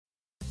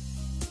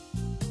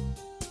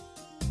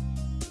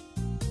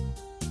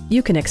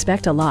You can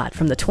expect a lot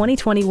from the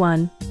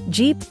 2021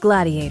 Jeep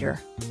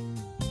Gladiator.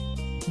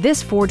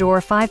 This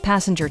four-door,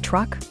 five-passenger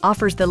truck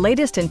offers the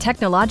latest in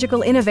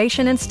technological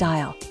innovation and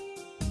style.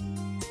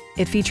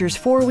 It features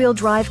four-wheel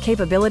drive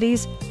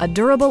capabilities, a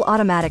durable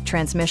automatic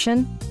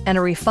transmission, and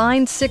a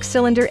refined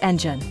six-cylinder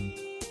engine.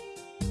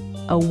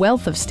 A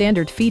wealth of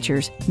standard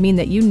features mean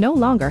that you no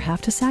longer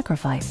have to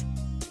sacrifice,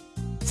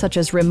 such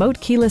as remote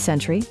keyless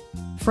entry,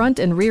 front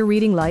and rear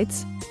reading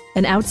lights,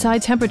 an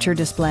outside temperature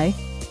display,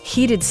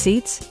 heated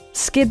seats,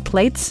 skid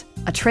plates,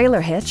 a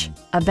trailer hitch,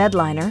 a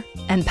bedliner,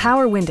 and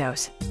power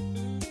windows.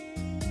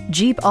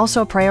 Jeep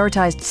also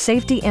prioritized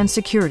safety and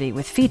security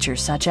with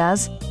features such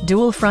as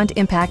dual front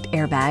impact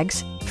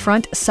airbags,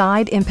 front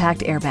side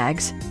impact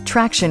airbags,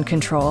 traction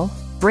control,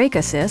 brake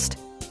assist,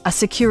 a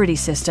security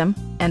system,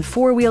 and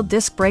four-wheel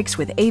disc brakes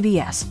with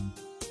ABS.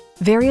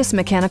 Various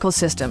mechanical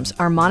systems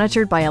are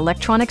monitored by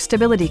electronic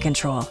stability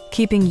control,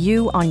 keeping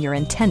you on your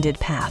intended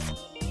path.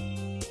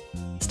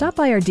 Stop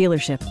by our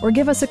dealership or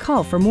give us a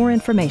call for more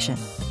information.